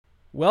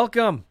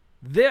Welcome.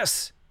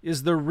 This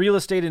is the Real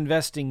Estate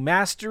Investing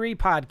Mastery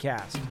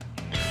Podcast.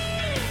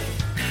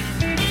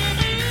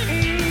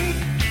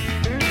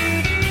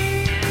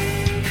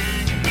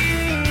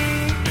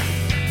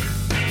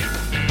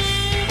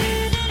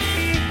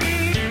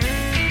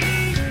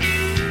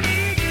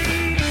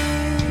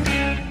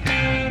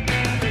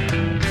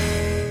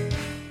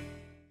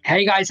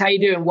 Hey guys, how you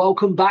doing?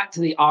 Welcome back to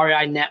the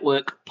REI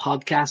Network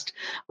podcast.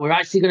 We're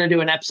actually going to do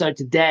an episode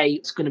today.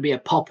 It's going to be a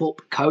pop-up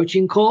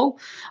coaching call.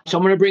 So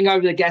I'm going to bring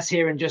over the guest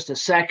here in just a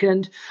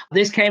second.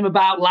 This came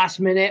about last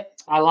minute.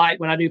 I like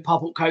when I do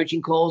pop-up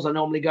coaching calls, I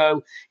normally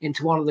go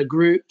into one of the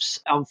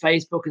groups on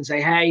Facebook and say,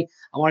 hey,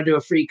 I want to do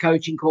a free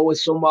coaching call with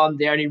someone.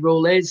 The only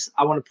rule is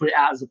I want to put it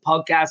out as a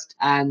podcast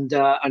and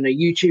a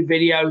YouTube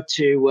video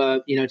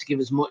to give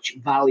as much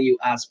value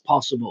as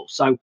possible.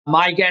 So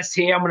my guest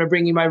here, I'm going to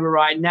bring him over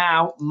right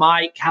now,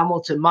 Mike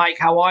Hamilton. Mike,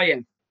 how are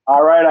you?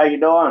 All right. How you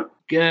doing?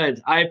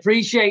 Good. I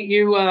appreciate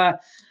you. I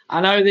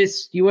know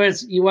this. You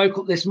woke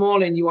up this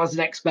morning. You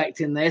wasn't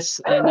expecting this,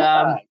 and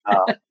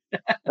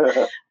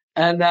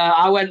and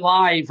I went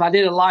live. I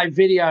did a live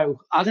video.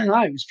 I don't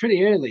know. It was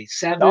pretty early.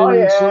 7. Oh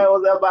yeah, it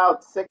was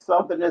about 6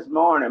 something this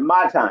morning,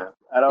 my time.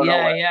 I don't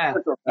know.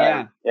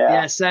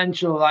 Yeah.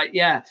 Central.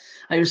 It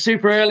was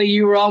super early.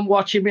 You were on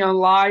watching me on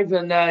live,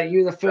 and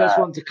you were the first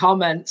one to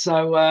comment.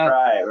 So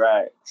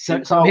right. So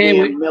I'm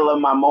here in the middle of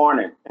my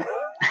morning.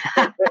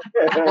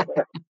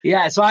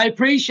 Yeah. So I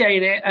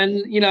appreciate it,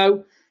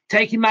 and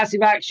taking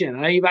massive action.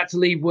 I know you've had to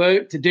leave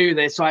work to do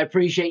this, so I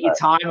appreciate your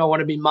time. I want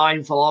to be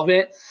mindful of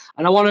it.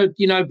 And I want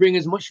to, bring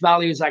as much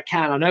value as I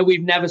can. I know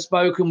we've never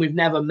spoken, we've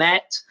never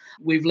met.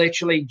 We've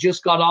literally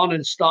just got on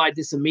and started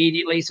this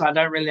immediately, so I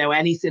don't really know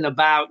anything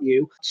about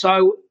you.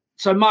 So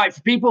Mike,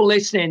 for people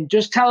listening,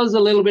 just tell us a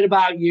little bit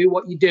about you,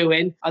 what you're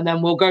doing, and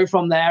then we'll go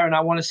from there. And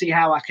I want to see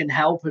how I can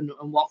help and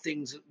what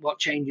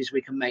changes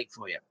we can make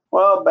for you.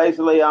 Well,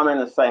 basically, I'm in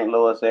the St.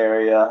 Louis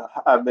area.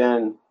 I've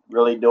been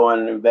really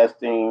doing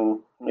investing,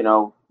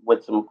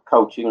 with some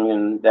coaching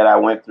and that I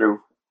went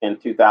through in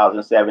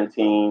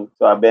 2017.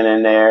 So I've been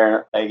in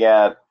there.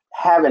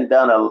 Haven't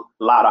done a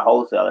lot of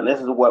wholesaling. This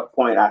is what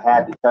point I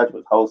had to touch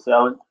with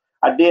wholesaling.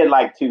 I did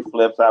like 2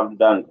 flips. I've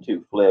done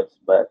 2 flips,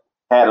 but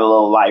had a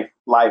little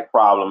life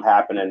problem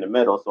happen in the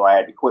middle, so I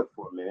had to quit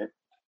for a minute.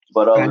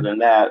 But other than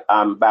that,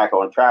 I'm back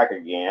on track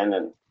again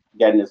and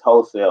getting this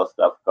wholesale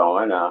stuff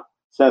going.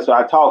 Since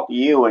I talked to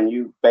you and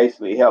you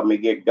basically helped me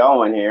get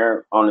going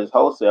here on this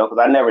wholesale,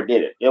 because I never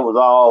did it. It was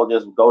all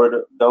just go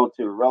to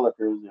realtors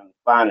and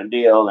find a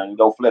deal and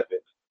go flip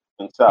it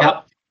and sell it.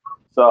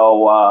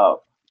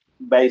 So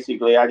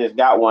basically, I just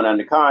got one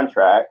under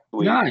contract.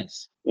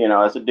 Nice.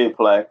 It's a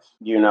duplex.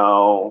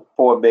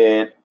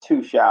 4-bed,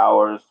 2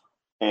 showers,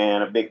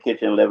 and a big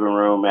kitchen, living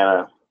room, and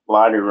a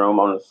laundry room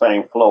on the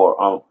same floor,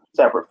 on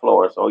separate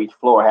floors. So each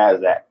floor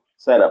has that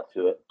setup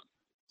to it.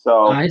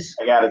 So nice.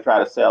 I got to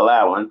try to sell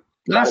that one.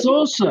 That's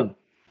awesome.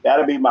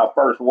 That'll be my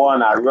first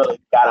one I really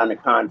got under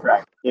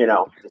contract,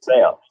 to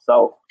sell.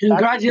 So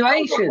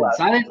congratulations!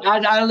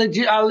 I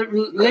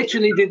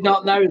literally did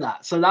not know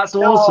that. So that's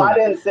awesome. No, I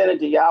didn't send it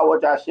to y'all,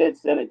 which I should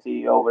send it to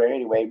you over there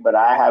anyway. But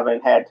I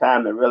haven't had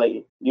time to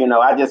really,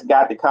 I just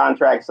got the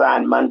contract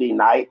signed Monday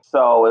night,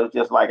 so it was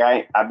just like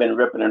I've been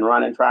ripping and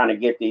running trying to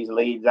get these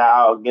leads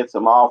out, get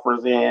some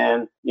offers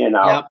in,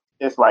 Yep.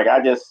 It's like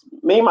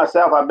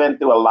myself, I've been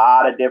through a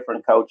lot of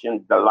different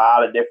coaching, a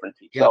lot of different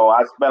teaching. Yep. So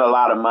I spent a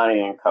lot of money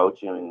in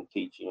coaching and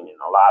teaching and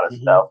a lot of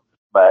stuff.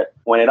 But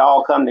when it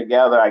all come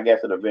together, I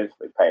guess it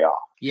eventually pay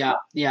off. Yeah.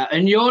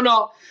 And you're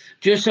not,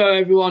 just so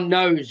everyone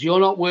knows, you're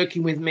not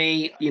working with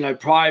me,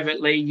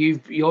 privately.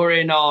 You're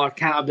in our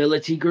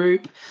accountability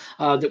group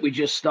that we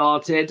just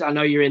started. I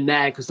know you're in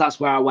there because that's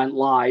where I went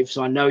live.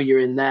 So I know you're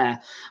in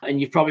there. And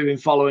you've probably been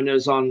following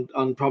us on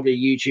probably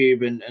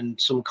YouTube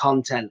and some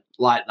content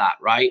like that,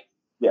 right?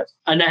 Yes.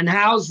 And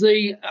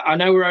I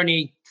know we're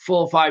only 4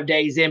 or 5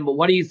 days in, but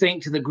what do you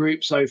think to the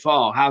group so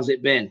far? How's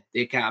it been,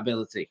 the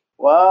accountability?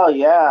 Well,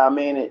 yeah,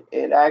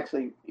 it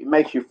actually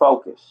makes you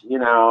focus.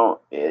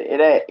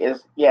 It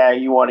is,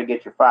 you want to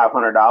get your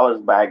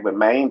 $500 back, but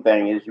main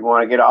thing is you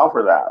want to get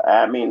offers out.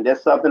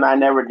 That's something I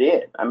never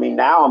did.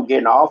 Now I'm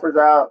getting offers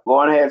out,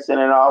 going ahead,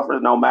 sending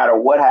offers no matter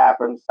what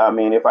happens.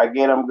 If I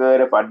get them, good.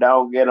 If I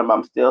don't get them,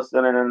 I'm still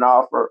sending an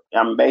offer.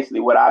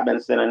 Basically what I've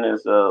been sending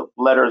is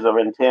letters of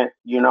intent,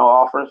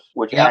 offers,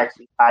 which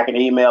actually I can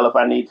email if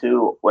I need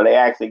to, where they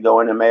actually go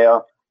in the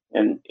mail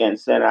and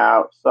send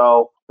out.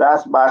 So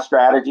that's my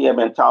strategy. I've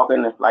been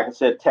talking, like I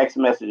said, text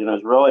messaging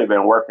has really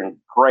been working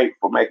great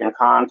for making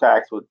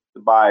contacts with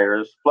the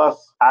buyers.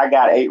 Plus, I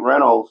got 8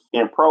 rentals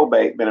in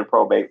probate, been in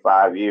probate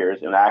 5 years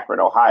in Akron,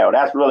 Ohio.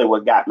 That's really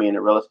what got me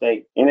into real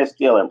estate, and it's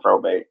still in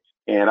probate,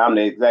 and I'm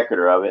the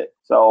executor of it.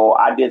 So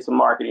I did some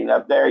marketing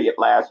up there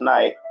last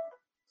night.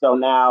 So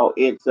now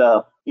it's,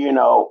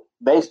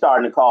 they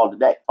starting to call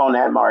today on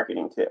that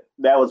marketing tip.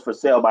 That was for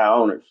sale by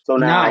owners. So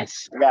now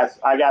nice.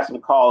 I got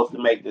some calls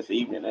to make this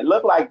evening. It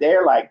looked like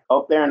they're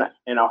up there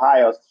in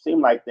Ohio, it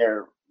seemed like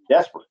they're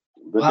desperate.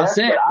 But That's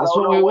it. I That's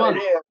don't what know we what want.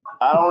 it is.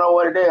 I don't know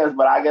what it is,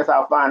 but I guess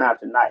I'll find out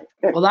tonight.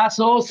 Well, that's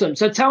awesome.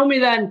 So tell me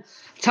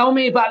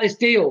about this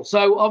deal.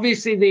 So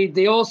obviously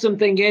the awesome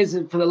thing is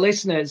for the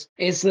listeners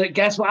is that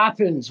guess what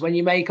happens when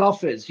you make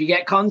offers? You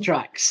get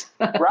contracts.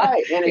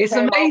 Right. And it's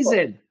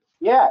amazing.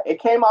 It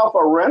came off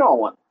a rental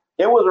one.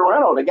 It was a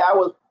rental. The guy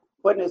was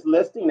putting his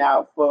listing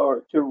out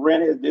to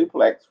rent his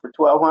duplex for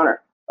 $1,200.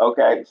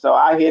 Okay. So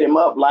I hit him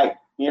up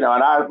and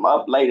I'm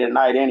up late at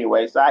night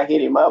anyway. So I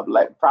hit him up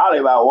probably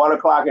about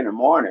 1:00 in the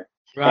morning.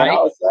 Right. And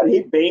all of a sudden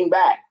he beamed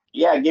back.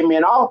 Yeah, give me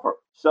an offer.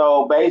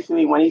 So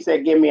basically when he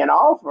said, give me an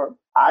offer,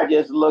 I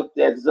just looked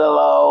at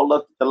Zillow,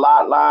 looked at the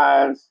lot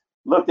lines,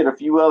 looked at a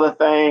few other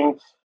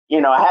things.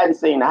 I hadn't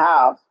seen the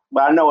house,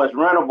 but I know it's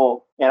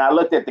rentable. And I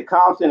looked at the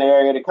Compton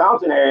area. The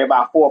Compton area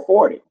about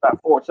 440,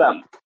 about 4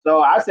 something.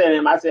 So I said to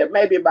him,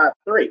 maybe about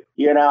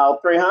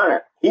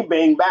 300. He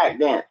banged back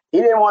then.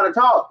 He didn't want to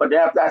talk, but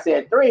after I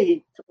said 3,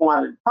 he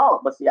wanted to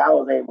talk. But see,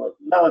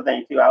 another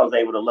thing too, I was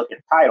able to look at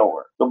title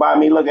work. So by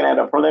me looking at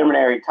a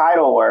preliminary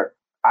title work,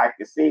 I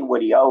could see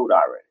what he owed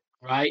already.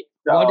 Right.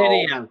 So what did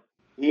he owe?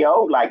 He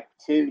owed like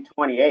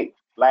 $228.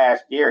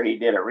 Last year he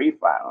did a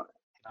refi on it.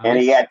 Nice. And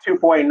he had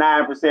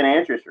 2.9%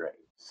 interest rate.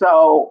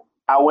 So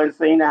I went and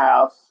seen the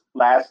house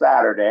last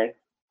Saturday.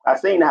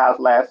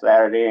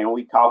 And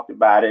we talked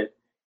about it.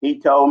 He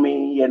told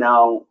me,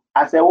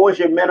 I said, what was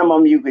your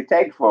minimum you could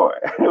take for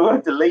it?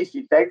 What's the least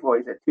you take for it?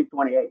 He said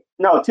 228.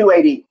 No,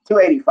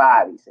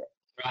 285, he said.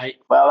 Right.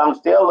 Well, I'm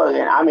still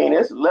looking. I mean,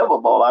 it's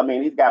livable. I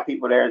mean, he's got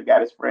people there. He's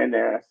got his friend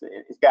there.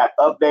 It's got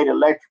updated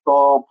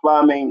electrical,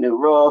 plumbing, new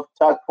roof,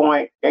 tuck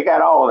point. They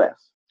got all of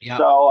this. Yep.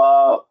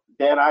 So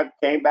then I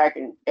came back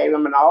and gave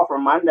him an offer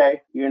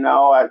Monday.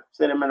 I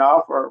sent him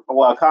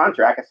a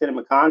contract. I sent him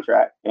a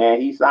contract,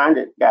 and he signed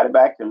it, got it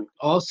back to me.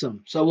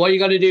 Awesome. So what are you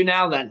going to do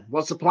now then?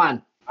 What's the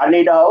plan? I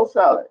need to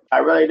wholesale it. I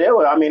really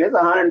do. I mean, it's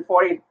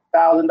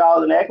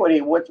 $140,000 in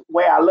equity. Which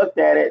way I looked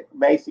at it,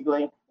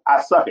 basically,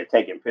 I suck at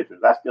taking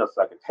pictures. I still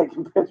suck at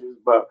taking pictures,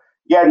 but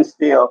yet and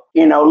still,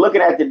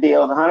 looking at the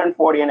deals,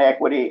 140 in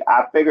equity,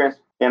 I figure,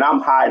 and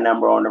I'm high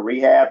number on the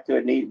rehab to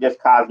it, need just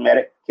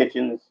cosmetic,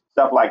 kitchens,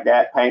 stuff like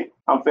that, paint.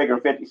 I'm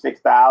figuring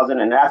 56,000,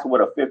 and that's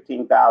with a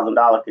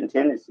 $15,000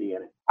 contingency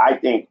in it. I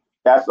think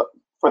that's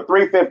for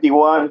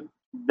 351.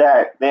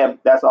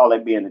 That's all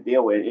they'd be in the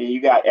deal with, and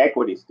you got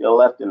equity still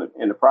left in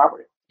the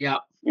property. Yeah.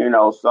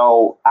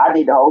 So I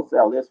need to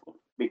wholesale this one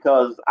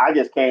because I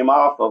just came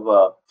off of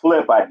a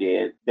flip I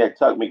did that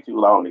took me too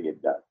long to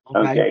get done.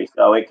 Okay.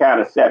 So it kind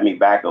of set me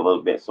back a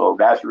little bit. So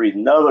that's the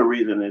reason. Another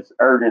reason is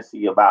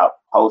urgency about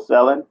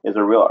wholesaling is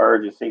a real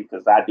urgency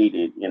because I need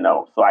it,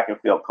 so I can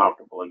feel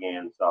comfortable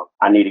again. So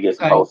I need to get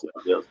some wholesale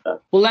deals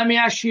done. Well, let me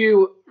ask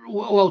you,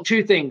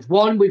 two things.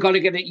 One, you got to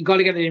get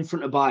it in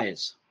front of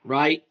buyers,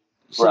 right?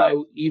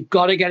 So You've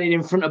got to get it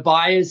in front of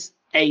buyers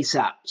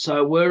ASAP.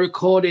 So we're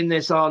recording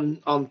this on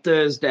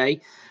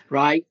Thursday,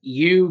 right?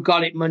 You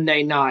got it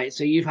Monday night.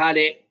 So you've had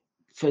it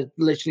for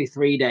literally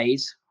 3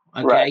 days.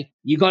 Okay. Right.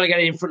 You got to get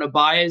it in front of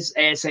buyers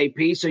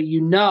ASAP. So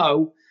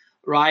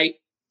right,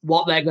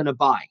 what they're going to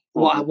buy,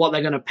 what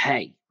they're going to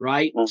pay,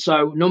 right? Mm-hmm.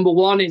 So number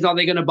one is, are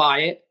they going to buy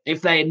it?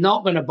 If they're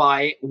not going to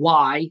buy it,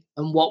 why?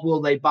 And what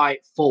will they buy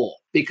it for?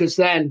 Because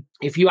then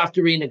if you have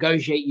to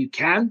renegotiate, you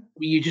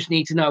just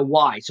need to know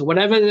why. So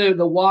whatever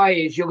the why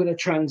is, you're going to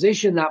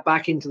transition that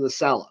back into the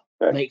seller.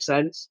 Okay. Make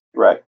sense?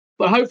 Right.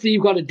 But hopefully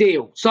you've got a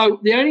deal. So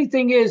the only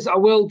thing is, I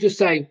will just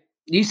say,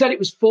 you said it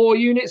was 4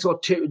 units or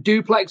 2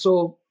 duplex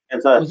or?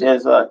 It's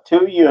a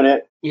 2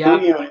 unit. Yeah.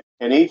 2 units,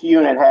 and each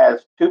unit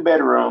has 2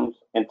 bedrooms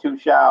and 2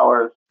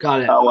 showers.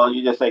 Got it. Well,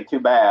 you just say 2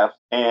 baths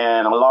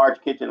and a large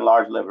kitchen,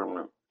 large living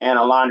room, and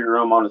a laundry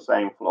room on the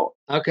same floor.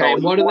 Okay.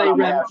 So what do they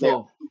rent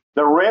for?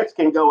 The rents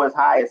can go as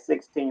high as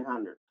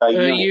 $1,600 per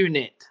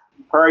unit.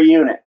 Per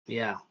unit.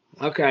 Yeah.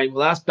 Okay.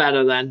 Well, that's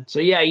better then. So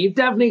yeah, you've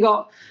definitely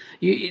got.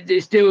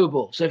 It's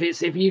doable. So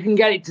if you can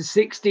get it to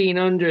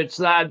 1,600,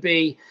 so that'd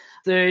be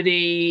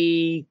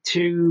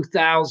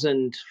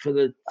 32,000 for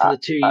the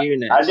 2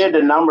 units. I did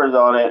the numbers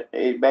on it.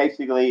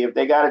 Basically, if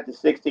they got it to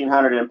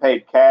 1,600 and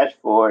paid cash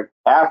for it,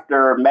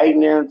 after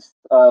maintenance,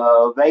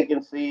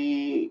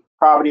 vacancy,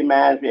 property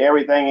management,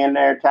 everything in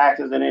there,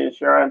 taxes and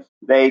insurance,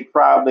 they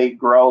probably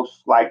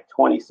gross like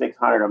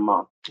 $2,600 a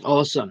month.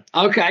 Awesome.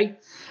 Okay.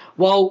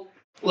 Well,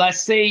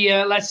 let's see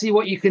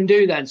what you can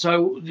do then.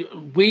 So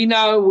we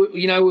know,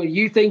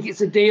 you think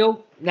it's a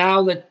deal.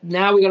 Now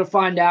we got to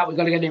find out. We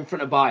got to get in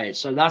front of buyers.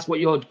 So that's what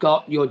your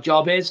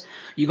job is.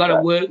 You got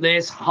to work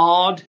this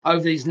hard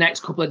over these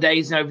next couple of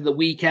days and over the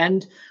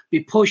weekend.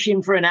 Be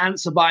pushing for an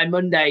answer by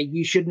Monday.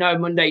 You should know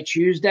Monday,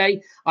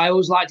 Tuesday. I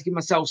always like to give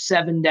myself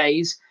 7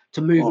 days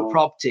to move a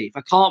property. If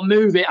I can't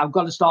move it, I've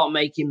got to start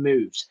making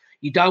moves.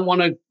 You don't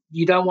want to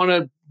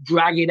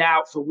drag it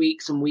out for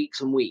weeks and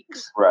weeks and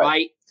weeks,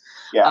 right?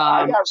 Yeah,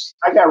 I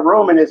got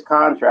room in this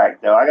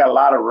contract, though. I got a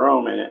lot of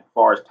room in it as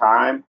far as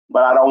time,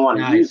 but I don't want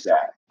to use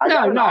that.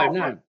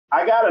 No.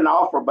 I got an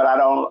offer, but I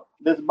don't.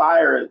 This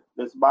buyer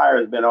has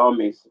been on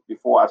me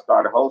before I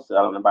started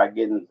wholesaling about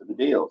getting some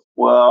deals.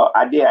 Well,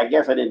 I did. I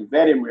guess I didn't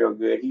vet him real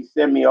good. He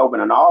sent me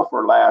over an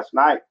offer last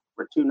night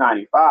for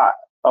 $295.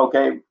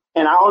 Okay.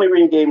 And I only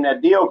really gave him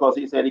that deal because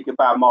he said he could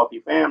buy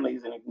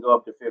multifamilies and it can go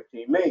up to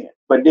 15 million.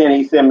 But then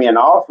he sent me an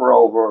offer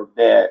over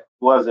that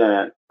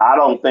wasn't, I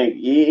don't think,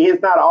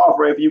 it's not an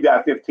offer if you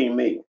got 15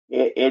 million.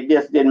 It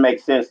just didn't make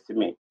sense to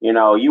me. You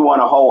know, you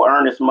want to hold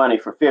earnest money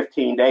for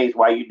 15 days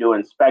while you do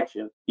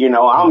inspection. You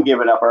know, I'm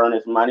giving up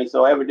earnest money.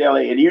 So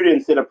evidently, and you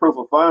didn't send a proof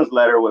of funds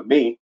letter with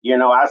me. You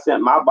know, I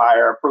sent my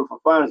buyer a proof of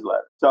funds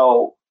letter.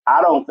 So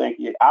I don't think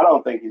he's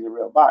a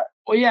real buyer.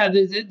 Well, yeah,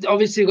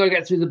 obviously you've got to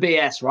get through the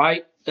BS,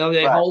 right? Are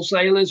they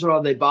wholesalers or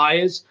are they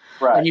buyers?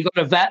 Right. And you've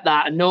got to vet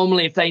that. And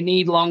normally, if they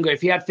need longer,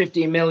 if you had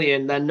 15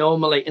 million, then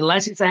normally,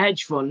 unless it's a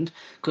hedge fund,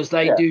 because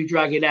they do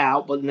drag it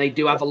out, but they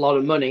do have a lot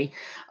of money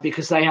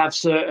because they have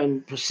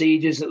certain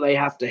procedures that they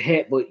have to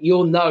hit. But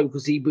you'll know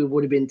because he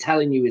would have been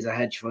telling you he's a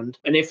hedge fund.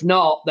 And if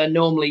not, then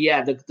normally,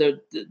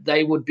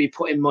 they would be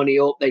putting money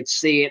up. They'd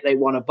see it. They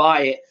want to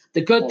buy it.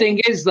 The good thing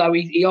is, though,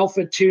 he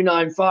offered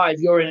 295.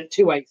 You're in at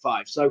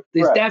 285. So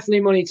there's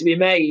definitely money to be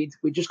made.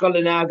 We just got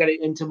to now get it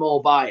into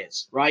more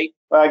buyers, right?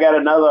 Well, I got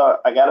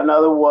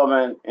another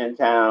woman in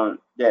town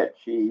that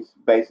she's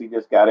basically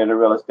just got into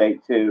real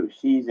estate too.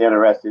 She's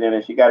interested in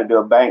it. She got to do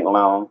a bank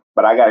loan,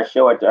 but I got to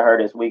show it to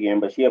her this weekend.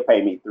 But she'll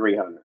pay me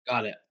 $300.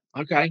 Got it.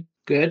 Okay,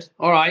 good.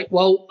 All right.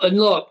 Well, and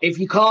look, if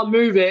you can't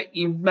move it,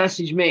 you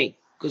message me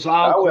because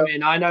I'll come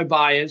in. I know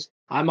buyers.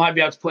 I might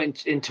be able to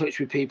put in touch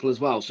with people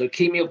as well. So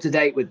keep me up to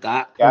date with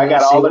that. Yeah, I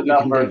got all the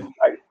numbers.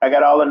 I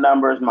got all the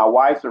numbers. My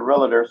wife's a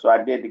realtor, so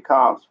I did the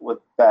comps with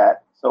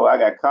that. So I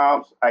got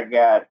comps. I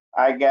got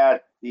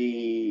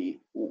the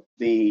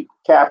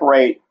cap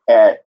rate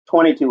at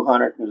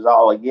 2,200 is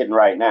all I'm getting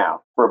right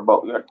now for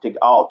both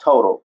all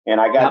total. And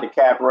I got the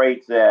cap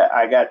rates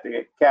I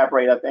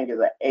think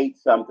is at 8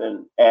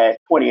 something at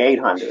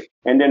 2,800.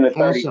 And then the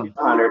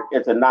 3,200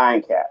 it's a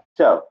 9 cap.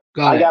 So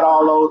I got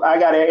all those. I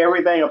got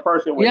everything a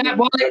person would need.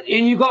 Well,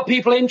 and you got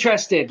people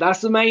interested.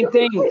 That's the main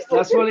thing.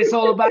 That's what it's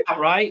all about,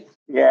 right?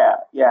 Yeah.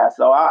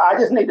 So I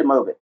just need to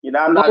move it. You know,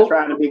 I'm not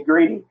trying to be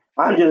greedy.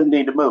 I just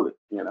need to move it,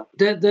 you know.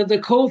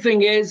 The cool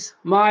thing is,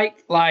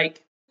 Mike,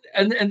 like,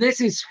 and this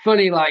is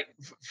funny, like,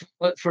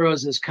 for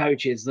us as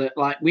coaches, that,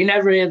 like, we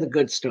never hear the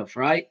good stuff,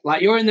 right?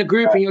 Like, you're in the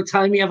group and you're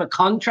telling me you have a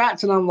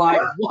contract, and I'm like,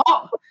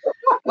 what?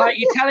 Like,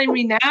 you're telling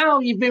me now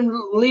you've been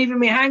leaving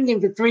me hanging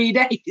for 3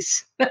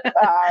 days.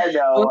 I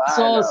know. That's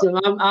awesome.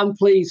 I'm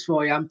pleased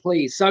for you. I'm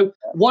pleased. So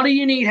what do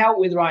you need help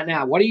with right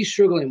now? What are you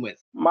struggling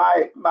with?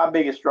 My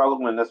biggest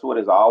struggle, and that's what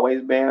it's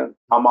always been,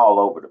 I'm all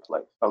over the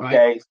place. Okay.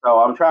 Right. So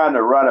I'm trying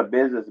to run a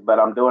business, but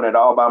I'm doing it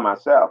all by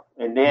myself.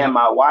 And then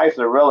my wife's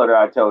a realtor,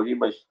 I told you,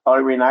 but the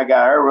only reason I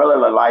got her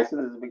realtor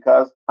license is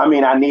because,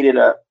 I needed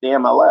the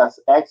MLS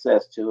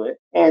access to it.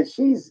 And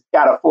she's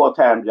got a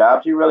full-time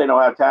job. She really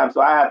don't have time. So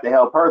I have to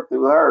help her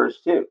through hers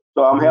too.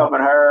 So I'm helping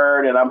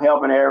her and I'm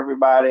helping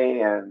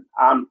everybody, and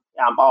I'm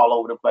all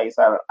over the place.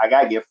 I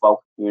got to get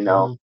focused, you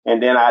know.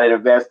 And then I did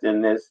invest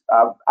in this.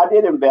 I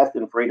did invest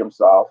in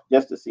FreedomSoft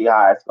just to see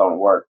how it's going to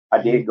work.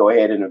 I did go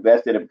ahead and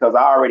invest in it because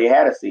I already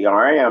had a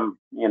CRM,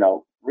 you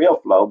know,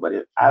 RealFlow, but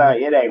it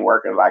ain't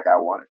working like I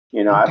wanted.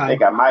 You know, I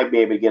think I might be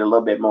able to get a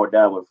little bit more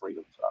done with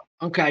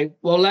FreedomSoft. Okay,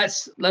 well,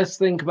 let's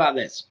think about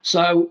this.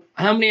 So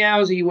how many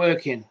hours are you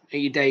working at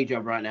your day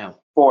job right now?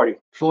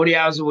 40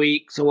 hours a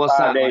week. So what's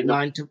that, like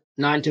 9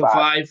 to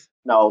 5?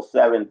 No,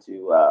 7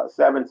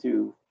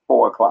 to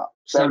 4 o'clock.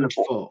 7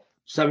 to 4.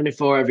 7 to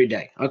 4 every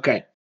day.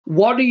 Okay.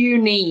 What do you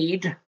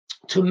need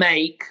to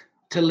make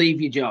to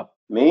leave your job?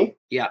 Me?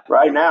 Yeah.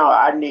 Right now,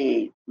 I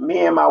need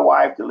me and my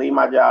wife to leave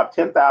my job.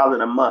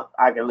 $10,000 a month,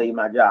 I can leave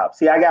my job.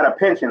 See, I got a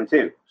pension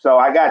too, so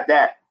I got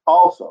that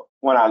also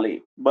when I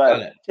leave.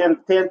 But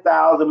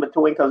 $10,000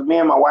 between, because me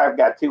and my wife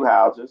got 2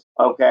 houses.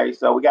 Okay,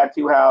 so we got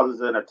 2 houses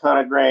and a ton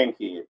of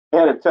grandkids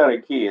and a ton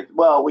of kids.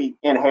 Well, we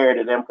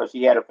inherited them because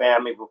she had a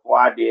family before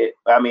I did.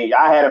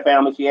 I had a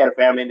family, she had a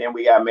family, and then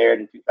we got married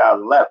in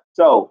 2011.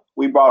 So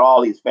we brought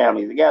all these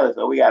families together.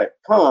 So we got a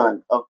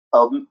ton of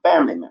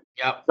family members.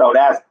 Yep. So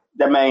that's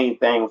the main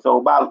thing. So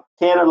about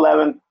 10,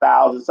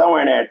 11,000,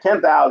 somewhere in there,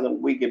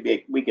 10,000, we can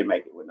make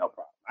it with no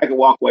problem. I can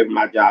walk away from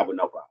my job with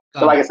no problem.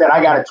 So like I said,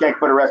 I got a check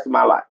for the rest of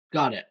my life.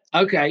 Got it.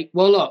 Okay.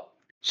 Well, look,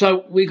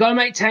 so we got to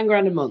make 10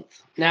 grand a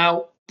month.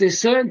 Now, there's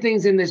certain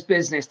things in this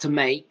business to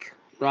make,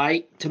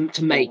 right?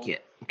 To make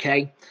it.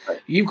 Okay.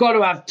 Right. You've got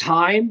to have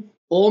time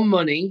or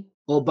money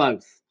or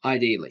both,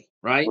 ideally.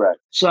 Right.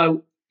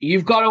 So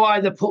you've got to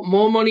either put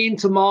more money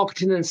into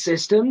marketing and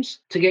systems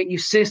to get you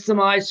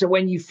systemized. So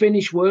when you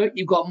finish work,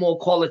 you've got more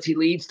quality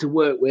leads to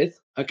work with.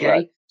 Okay.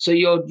 Right. So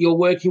you're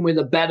working with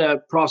a better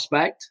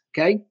prospect.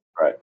 Okay.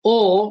 Right.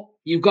 Or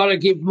you've got to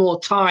give more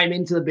time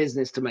into the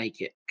business to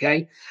make it.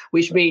 Okay.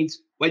 Which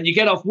means when you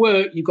get off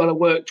work, you've got to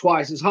work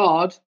twice as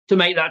hard to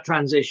make that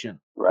transition.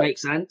 Right.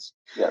 Makes sense?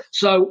 Yes.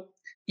 So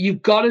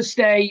you've got to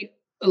stay,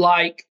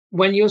 like,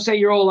 when you say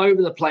you're all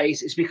over the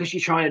place, it's because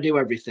you're trying to do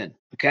everything.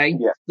 Okay.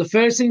 Yeah. The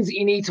first things that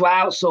you need to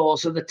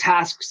outsource are the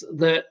tasks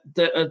that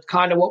are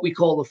kind of what we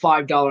call the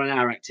 $5 an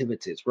hour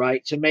activities,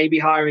 right? So maybe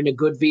hiring a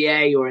good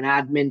VA or an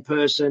admin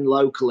person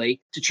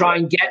locally to try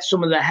and get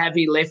some of the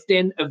heavy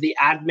lifting of the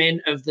admin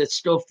of the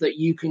stuff that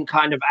you can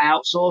kind of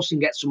outsource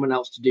and get someone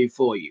else to do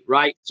for you,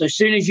 right? So as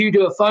soon as you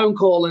do a phone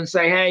call and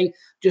say, hey,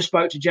 just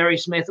spoke to Jerry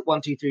Smith at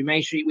 123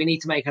 Main Street. We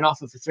need to make an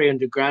offer for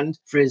 300 grand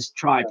for his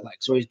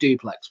triplex or his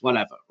duplex,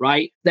 whatever,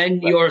 right?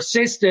 Then your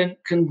assistant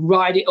can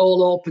write it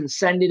all up and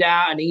send it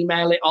out and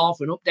email it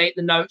off and update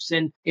the notes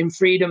in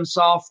Freedom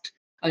Soft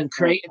and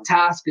create a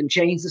task and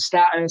change the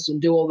status and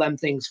do all them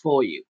things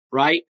for you,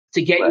 right?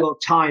 To get your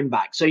time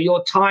back. So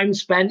your time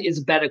spent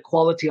is better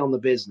quality on the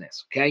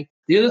business, okay?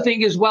 The other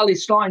thing as well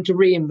is starting to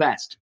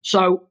reinvest.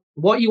 So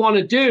what you want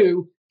to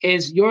do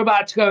is you're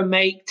about to go and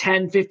make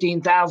 10,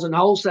 15,000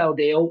 wholesale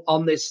deal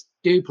on this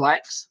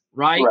duplex,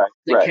 right?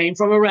 That came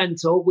from a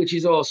rental, which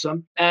is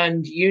awesome.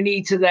 And you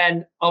need to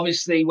then,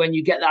 obviously, when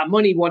you get that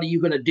money, what are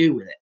you going to do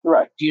with it?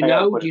 Right. Do you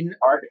know?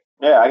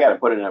 Yeah, I got to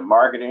put it in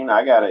marketing.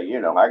 I got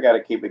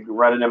to keep it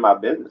running in my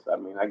business. I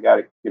mean, I got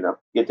to,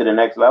 get to the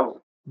next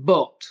level.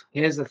 But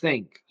here's the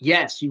thing.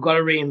 Yes, you've got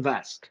to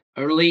reinvest,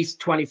 or at least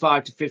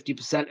 25 to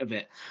 50% of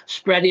it,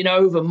 spreading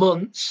over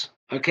months,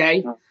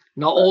 okay?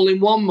 Not all in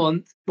 1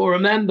 month. But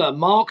remember,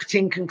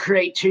 marketing can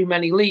create too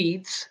many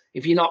leads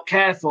if you're not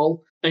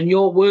careful and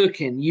you're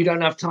working. You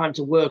don't have time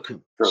to work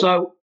them. True.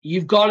 So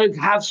you've got to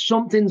have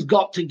something's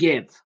got to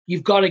give.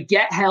 You've got to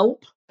get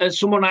help as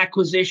someone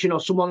acquisition or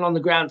someone on the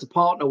ground to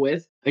partner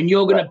with. And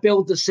you're going to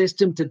build the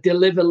system to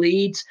deliver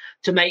leads,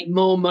 to make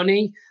more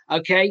money,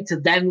 okay, to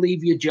then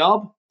leave your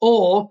job.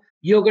 Or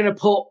you're going to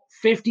put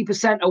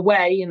 50%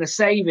 away in the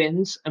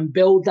savings and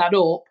build that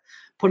up.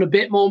 Put a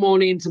bit more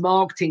money into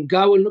marketing,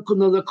 go and look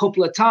another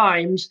couple of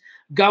times,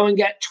 go and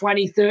get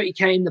 20,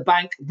 30K in the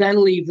bank,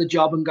 then leave the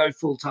job and go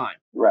full time.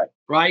 Right.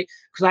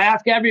 Because I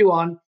ask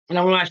everyone, and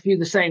I want to ask you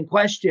the same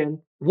question,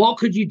 what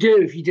could you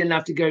do if you didn't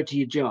have to go to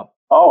your job?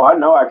 Oh, I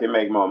know I can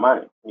make more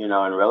money, in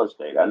real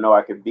estate. I know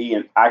I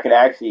could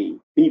actually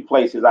be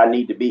places I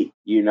need to be.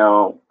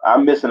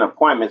 I'm missing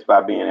appointments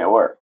by being at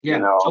work. Yeah.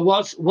 So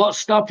what's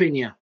stopping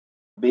you?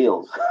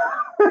 Bills.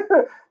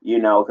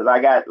 Because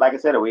I got, like I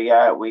said, we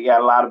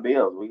got a lot of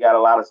bills. We got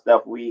a lot of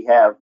stuff. We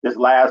have this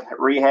last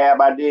rehab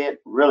I did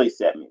really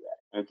set me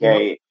back.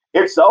 Okay.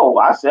 Mm-hmm. It's sold.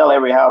 I sell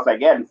every house I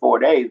get in 4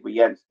 days, but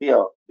yet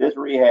still, this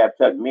rehab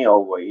took me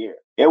over a year.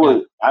 It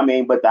was,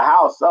 but the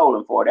house sold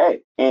in 4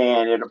 days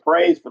and it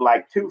appraised for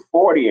like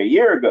 $240 a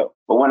year ago.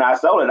 But when I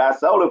sold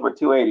it for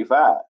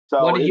 $285.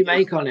 So what did you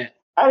make on it?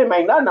 I didn't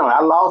make nothing on it.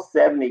 I lost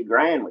 70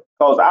 grand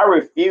because I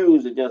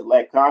refused to just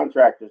let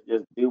contractors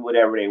just do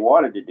whatever they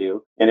wanted to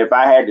do. And if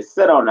I had to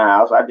sit on the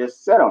house, I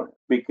just sit on it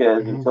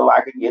because until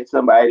I could get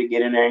somebody to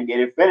get in there and get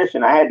it finished.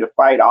 And I had to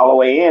fight all the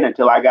way in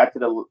until I got to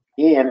the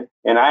end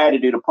and I had to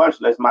do the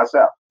punch list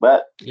myself.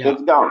 But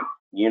it's gone,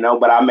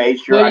 but I made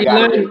sure I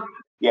got it.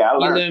 Yeah, I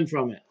learned. You learned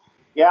from it.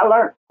 Yeah, I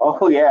learned.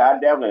 Oh, yeah, I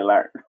definitely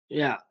learned.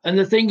 Yeah. And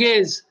the thing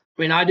is,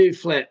 I do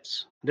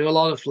flips. I do a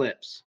lot of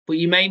flips. But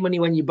you make money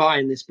when you buy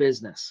in this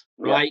business,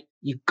 right?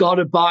 Yeah. You've got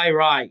to buy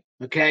right,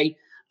 okay?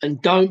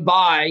 And don't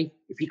buy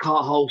if you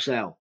can't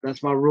wholesale.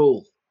 That's my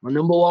rule. My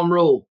number one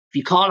rule. If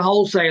you can't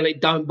wholesale it,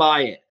 don't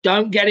buy it.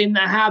 Don't get in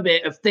the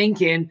habit of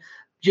thinking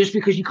just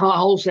because you can't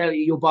wholesale it,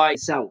 you'll buy it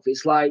yourself.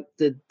 It's like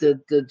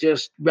the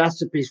just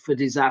recipes for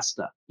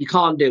disaster. You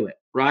can't do it,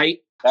 right?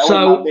 That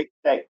was my big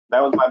mistake.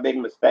 That was my big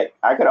mistake.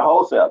 I could have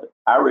wholesaled it.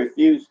 I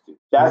refused to.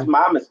 That's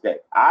my mistake.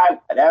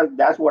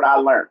 That's what I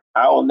learned.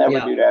 I will never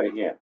do that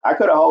again. I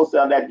could have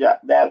wholesaled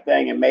that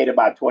thing and made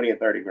about 20 or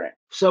 30 grand.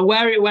 So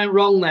where it went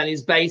wrong then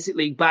is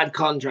basically bad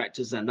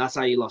contractors then. That's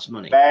how you lost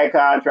money. Bad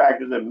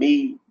contractors and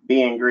me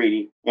being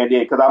greedy. And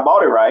then, because I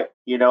bought it right.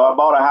 I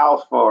bought a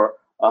house for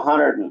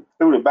 100 and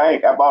through the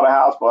bank. I bought a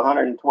house for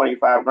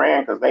 125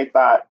 grand because they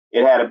thought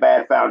it had a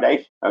bad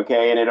foundation.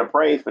 Okay. And it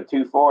appraised for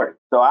 240.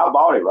 So I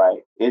bought it right.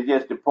 It's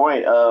just the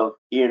point of,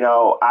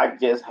 I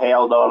just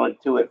held on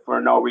to it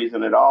for no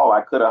reason at all.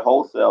 I could have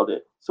wholesaled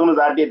it. As soon as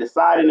I did the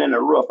siding and the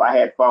roof, I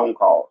had phone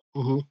calls.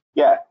 Mm-hmm.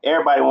 Yeah.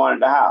 Everybody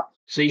wanted the house.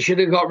 So you should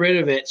have got rid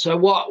of it. So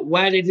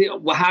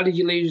how did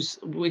you lose,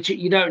 which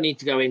you don't need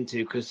to go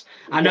into because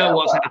I know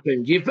what's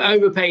happened. You've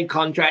overpaid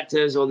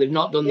contractors or they've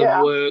not done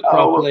the work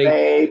properly.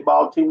 Overpaid,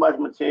 bought too much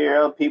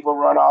material. People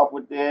run off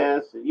with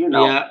this. You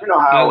know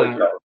how it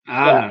goes.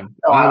 I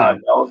know how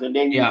it goes. And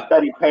then you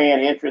study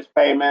paying interest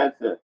payments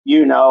and,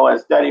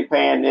 and study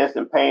paying this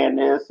and paying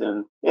this.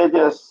 And it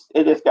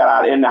just got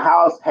out. And the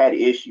house had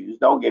issues.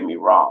 Don't get me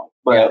wrong.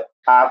 But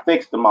I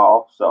fixed them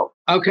all. So.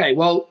 Okay.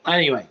 Well,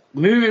 anyway,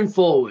 moving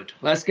forward,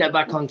 let's get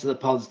back onto the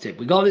positive.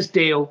 We got this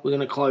deal. We're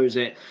going to close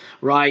it,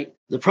 right?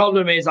 The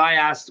problem is I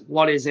asked,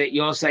 what is it?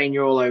 You're saying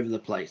you're all over the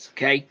place.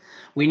 Okay.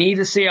 We need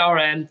a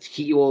CRM to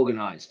keep you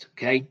organized.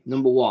 Okay.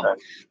 Number one.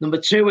 Okay. Number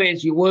two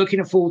is you're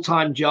working a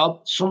full-time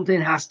job.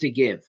 Something has to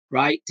give,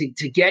 right?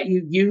 To get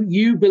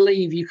you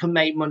believe you can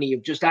make money.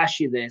 You've just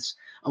asked you this.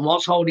 And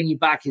what's holding you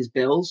back is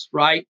bills,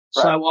 right?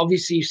 So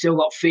obviously you've still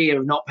got fear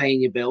of not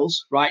paying your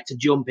bills, right? To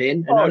jump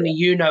in. And only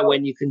you know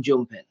when you can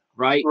jump in,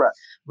 right?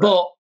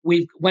 But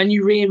when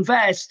you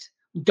reinvest,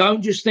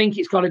 don't just think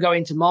it's got to go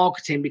into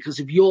marketing because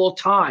of your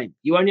time.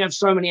 You only have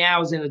so many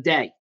hours in a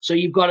day. So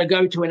you've got to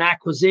go to an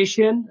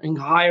acquisition and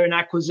hire an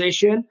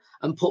acquisition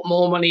and put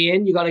more money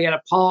in. You've got to get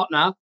a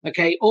partner,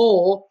 okay?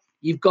 Or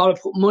you've got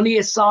to put money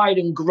aside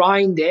and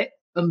grind it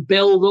and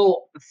build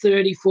up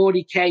 30,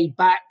 40K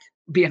back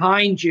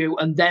behind you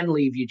and then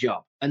leave your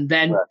job and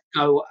then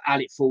go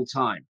at it full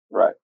time.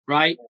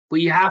 Right?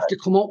 But you have to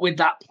come up with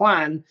that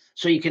plan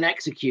so you can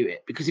execute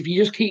it. Because if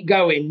you just keep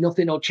going,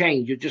 nothing will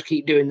change. You'll just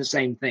keep doing the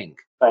same thing.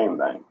 Same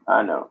thing.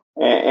 I know.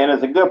 And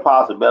it's a good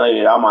possibility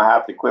that I'm going to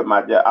have to quit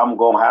my job. I'm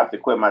going to have to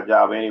quit my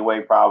job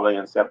anyway, probably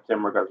in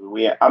September, because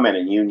I'm in a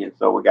union.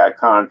 So we got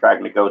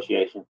contract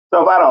negotiations.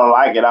 So if I don't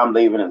like it, I'm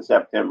leaving in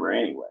September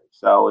anyway.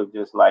 So it's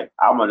just like,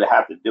 I'm going to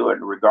have to do it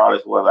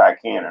regardless whether I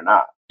can or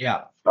not.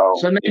 Yeah.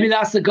 So maybe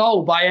that's the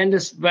goal by end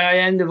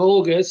of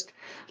August.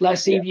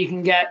 Let's see if you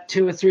can get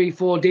 2 or 3,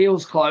 4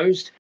 deals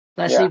closed.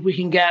 Let's see if we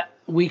can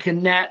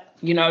net,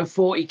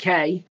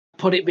 40K,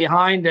 put it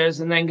behind us,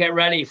 and then get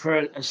ready for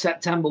a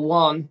September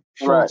 1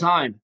 full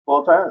time.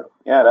 Full time.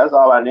 Yeah, that's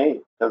all I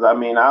need. Because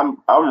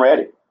I'm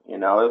ready.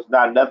 It's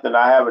not nothing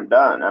I haven't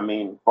done. I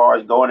mean, as far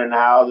as going in the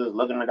houses,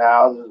 looking at the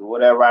houses,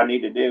 whatever I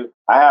need to do,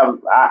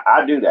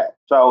 I do that.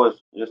 So it's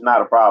just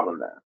not a problem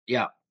now.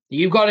 Yeah.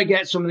 You've got to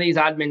get some of these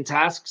admin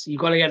tasks. You've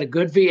got to get a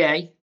good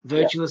VA,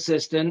 virtual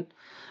assistant,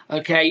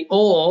 okay?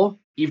 Or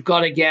you've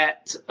got to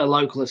get a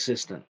local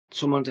assistant,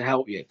 someone to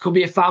help you. Could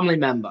be a family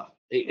member,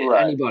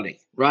 anybody,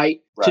 right?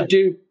 To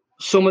do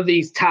some of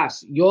these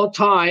tasks. Your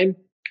time,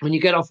 when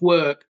you get off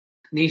work,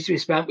 needs to be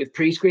spent with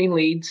pre-screen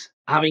leads,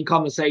 having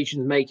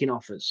conversations, making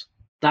offers.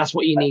 That's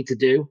what you need to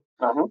do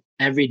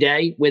every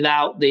day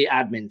without the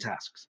admin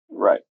tasks.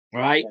 Right.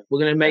 We're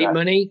going to make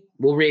money.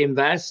 We'll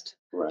reinvest.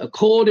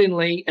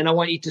 Accordingly, and I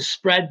want you to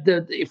spread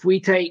if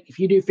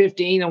you do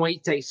 15, I want you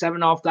to take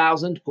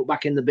 7,500 to put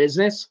back in the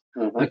business.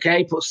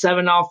 Okay, put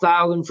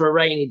 7,500 for a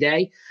rainy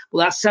day.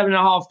 Well, that's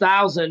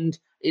 7,500.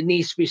 It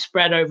needs to be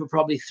spread over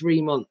probably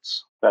 3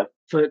 months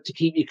to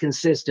keep you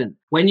consistent.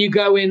 When you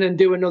go in and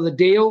do another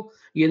deal,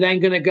 you're then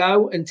going to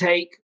go and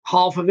take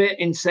half of it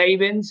in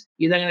savings.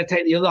 You're then going to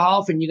take the other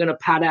half and you're going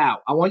to pad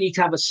out. I want you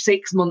to have a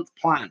 6-month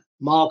plan,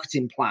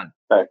 marketing plan,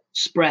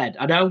 spread.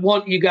 I don't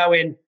want you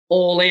going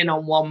all in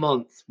on 1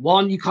 month.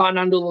 One, you can't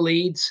handle the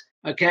leads,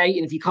 okay?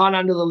 And if you can't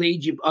handle the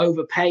leads, you're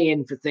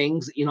overpaying for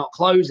things that you're not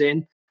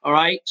closing, all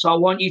right? So I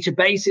want you to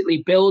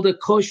basically build a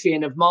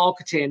cushion of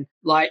marketing,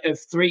 like of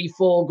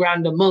 3-4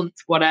 grand a month,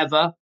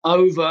 whatever,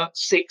 over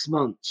 6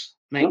 months.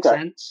 Make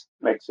sense?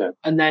 Makes sense.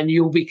 And then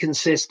you'll be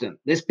consistent.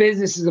 This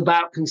business is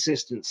about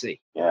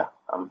consistency. Yeah,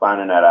 I'm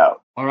finding that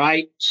out. All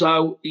right?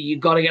 So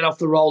you've got to get off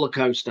the roller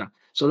coaster.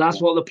 So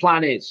that's what the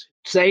plan is.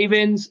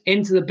 Savings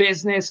into the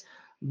business.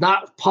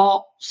 That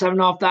pot,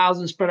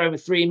 7,500 spread over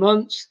 3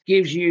 months,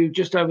 gives you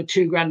just over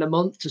 2 grand a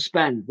month to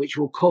spend, which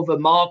will cover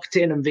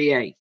marketing and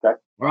VA.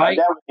 Right?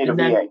 And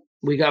then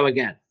we go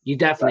again. You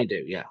definitely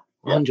do. Yeah.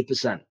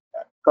 100%.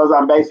 Because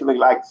I'm basically,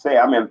 like I say,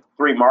 I'm in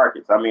 3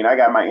 markets. I mean, I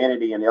got my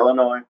entity in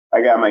Illinois,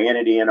 I got my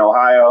entity in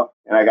Ohio,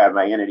 and I got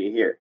my entity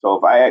here. So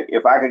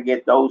if I could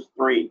get those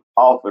 3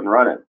 off and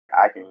running,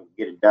 I can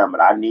get it done.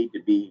 But I need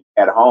to be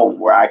at home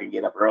where I can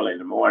get up early in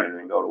the morning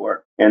and go to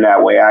work. And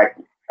that way I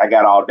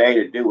got all day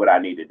to do what I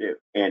need to do.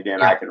 And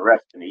then I can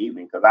rest in the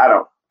evening because I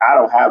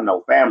don't have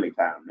no family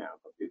time now.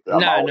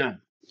 No.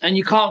 And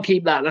you can't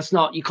keep that.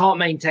 You can't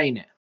maintain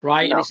it,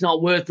 right? No. And it's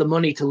not worth the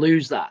money to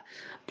lose that.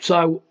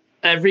 So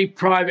every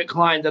private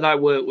client that I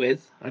work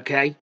with,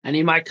 okay, and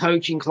in my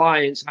coaching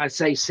clients, I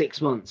say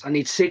 6 months. I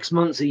need 6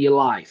 months of your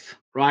life,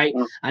 right?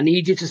 I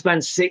need you to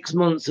spend 6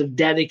 months of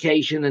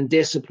dedication and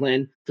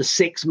discipline for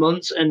 6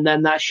 months. And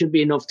then that should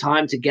be enough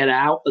time to get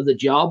out of the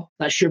job.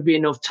 That should be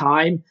enough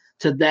time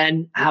to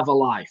then have a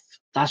life.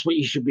 That's what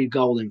you should be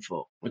goaling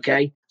for,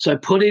 okay? So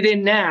put it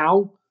in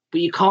now,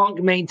 but you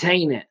can't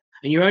maintain it.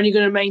 And you're only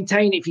going to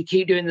maintain it if you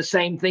keep doing the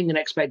same thing and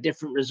expect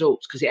different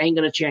results because it ain't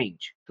going to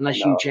change unless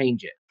you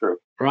change it. True.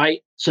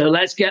 Right? So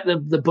let's get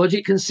the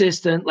budget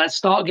consistent. Let's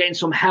start getting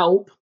some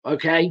help,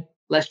 okay?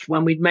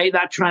 When we make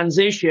that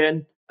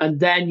transition, and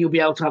then you'll be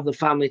able to have the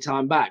family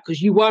time back.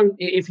 Because you won't,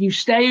 if you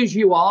stay as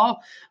you are,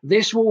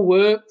 this will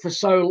work for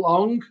so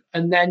long,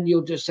 and then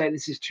you'll just say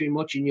this is too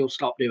much and you'll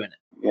stop doing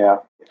it. Yeah.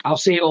 I'll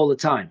see it all the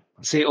time.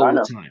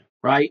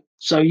 Right?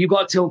 So you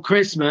got till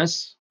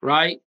Christmas,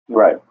 right?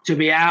 Right. To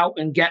be out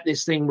and get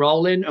this thing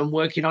rolling and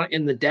working on it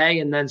in the day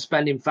and then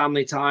spending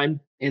family time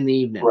in the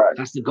evening. Right.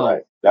 That's the goal.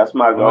 Right. That's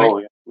my goal.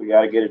 Right? We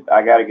got to get it.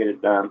 I got to get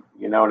it done.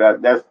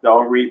 That's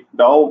the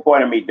whole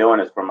point of me doing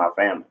this for my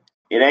family.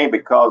 It ain't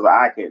because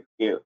I could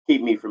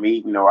keep me from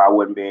eating or I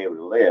wouldn't be able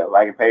to live.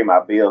 I can pay my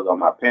bills on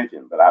my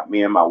pension, but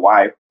me and my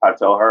wife, I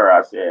told her,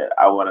 I said,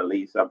 I want to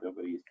leave something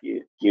for these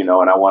kids, and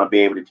I want to be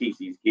able to teach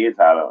these kids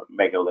how to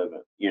make a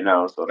living,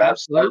 so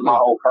that's my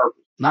whole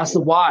purpose. That's the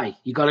why.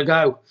 You got to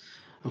go.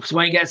 Because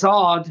when it gets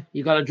hard,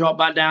 you got to drop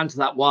back down to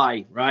that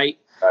why, right?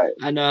 Right.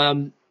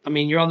 And I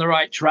mean, you're on the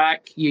right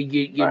track.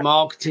 You're Right.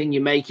 marketing,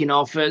 you're making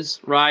offers,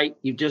 right?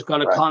 You've just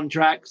got a Right.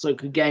 contract. So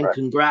again, Right.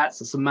 congrats.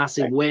 That's a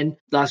massive Thank win.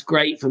 That's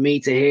great for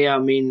me to hear. I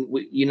mean,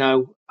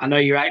 I know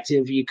you're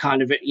active. You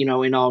kind of,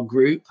 in our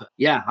group.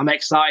 Yeah, I'm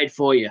excited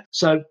for you.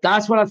 So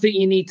that's what I think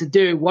you need to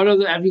do.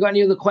 Have you got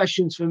any other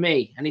questions for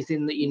me?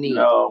 Anything that you need?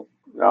 No,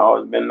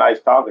 it's been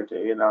nice talking to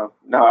you. No,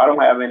 I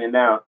don't have any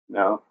now.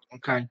 No.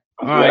 Okay.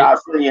 I'm All good.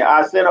 right.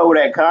 I'll send over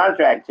that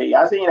contract to you.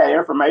 I'll send you that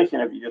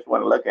information if you just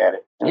want to look at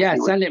it. Yeah,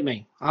 send it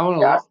me. I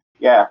want to look.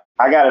 Yeah,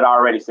 I got it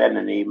already sent in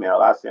an email.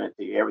 I'll send it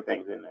to you.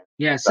 Everything's in there.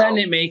 Yeah, send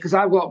it me because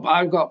I've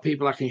got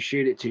people I can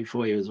shoot it to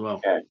for you as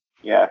well.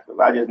 Yeah, 'cause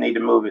I just need to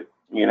move it,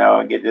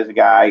 and get this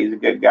guy. He's a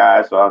good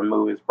guy, so I'll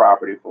move his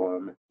property for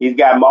him. He's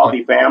got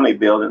multi-family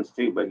buildings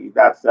too, but he's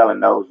not selling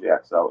those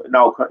yet. So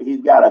no,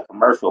 he's got a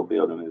commercial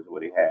building is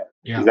what he has.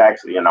 Yeah. He's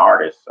actually an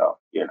artist, so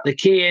The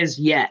key is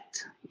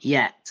yet.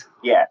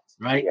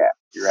 Right? Yeah,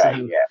 you're right.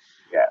 So,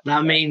 yeah.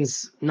 That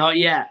means not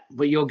yet,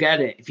 but you'll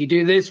get it. If you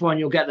do this one,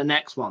 you'll get the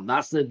next one.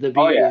 That's the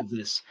beauty of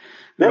this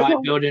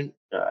building.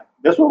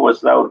 This one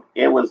was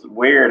it was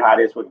weird how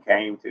this one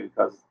came to,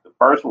 because the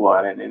first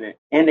one and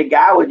the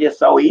guy was just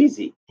so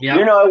easy. Yeah.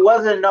 It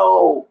wasn't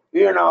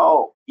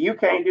you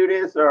can't do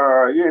this,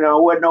 or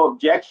wasn't no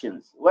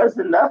objections. It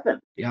wasn't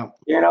nothing. Yeah.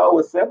 It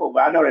was simple.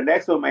 But I know the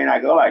next one may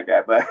not go like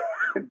that, but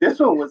this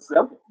one was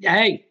simple.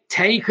 Hey,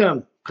 take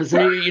them, because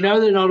they're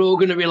not all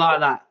going to be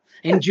like that.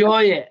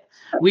 Enjoy it.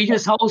 We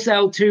just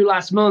wholesaled 2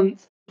 last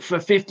month for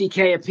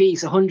 $50K a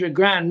piece,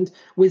 $100,000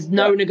 with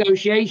no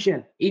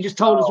negotiation. He just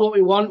told us what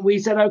we want. We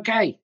said,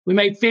 okay. We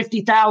made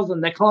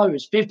 $50,000. They're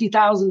closed.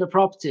 $50,000 a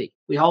property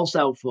we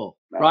wholesaled for,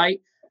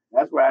 right?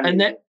 That's right.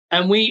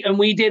 And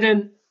we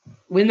didn't,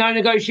 with no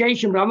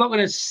negotiation. But I'm not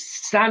going to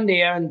stand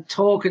here and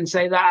talk and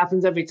say that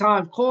happens every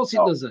time. Of course it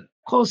doesn't.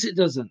 Of course it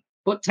doesn't.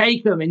 But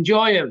take them,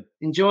 enjoy them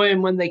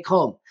when they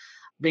come.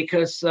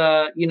 Because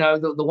the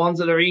ones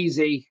that are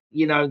easy,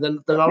 they're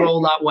not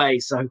all that way.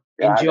 So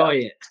enjoy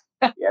it.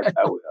 Yes,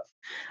 I will.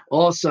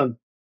 Awesome.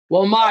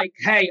 Well, Mike,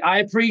 hey, I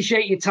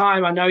appreciate your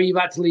time. I know you've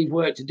had to leave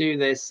work to do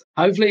this.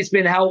 Hopefully it's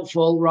been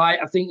helpful, right?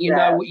 I think you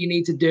know what you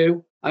need to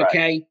do.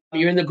 Okay.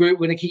 Right. You're in the group.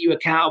 We're going to keep you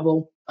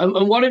accountable.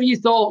 And what have you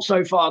thought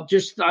so far? I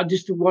just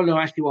want to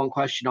ask you one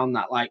question on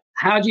that. Like,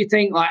 how do you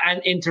think an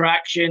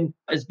interaction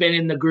has been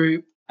in the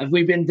group? Have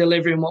we been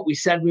delivering what we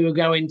said we were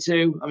going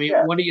to? I mean,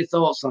 what are your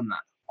thoughts on that?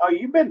 Oh,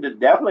 you've been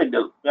definitely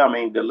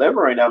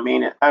delivering. I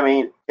mean,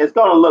 it's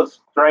going to look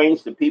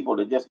strange to people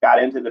that just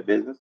got into the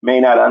business,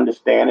 may not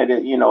understand it.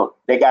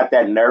 They got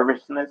that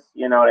nervousness.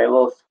 They're a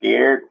little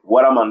scared.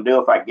 What I'm going to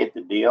do if I get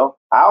the deal?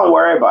 I don't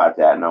worry about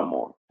that no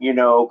more.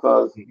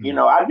 Because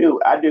I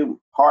do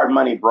hard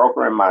money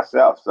brokering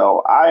myself,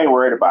 so I ain't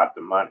worried about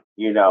the money.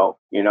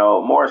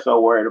 More so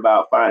worried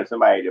about finding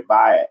somebody to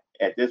buy it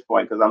at this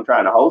point, because I'm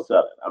trying to wholesale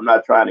it. I'm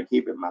not trying to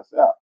keep it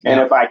myself.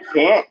 And if I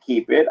can't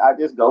keep it, I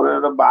just go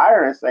to the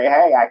buyer and say,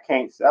 hey, I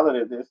can't sell it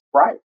at this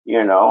price,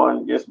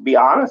 and just be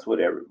honest with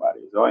everybody.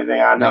 It's the only thing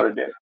I know to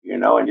do,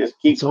 and just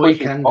keep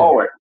pushing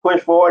forward.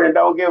 Push forward and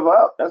don't give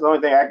up. That's the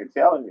only thing I can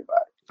tell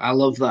anybody. I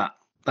love that.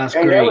 That's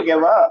great. Never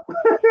give up.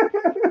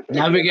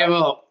 Never give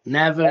up.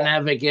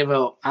 Never give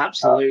up.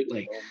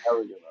 Absolutely.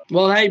 Never give up.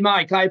 Well, hey,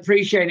 Mike, I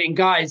appreciate it. And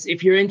guys,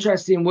 if you're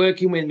interested in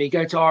working with me,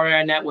 go to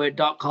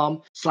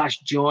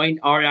REINetwork.com/join,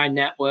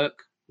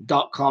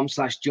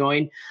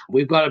 REINetwork.com/join.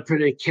 We've got a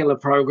pretty killer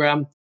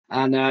program.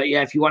 And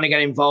if you want to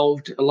get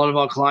involved, a lot of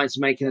our clients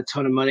are making a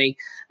ton of money,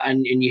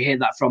 and you hear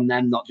that from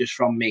them, not just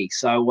from me.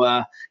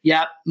 So,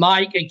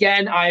 Mike,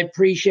 again, I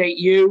appreciate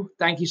you.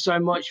 Thank you so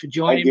much for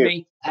joining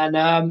me. And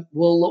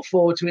we'll look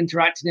forward to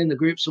interacting in the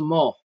group some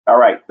more. All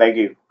right. Thank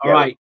you. All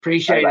right.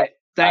 Appreciate it.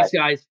 Thanks,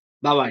 guys.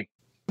 Bye-bye.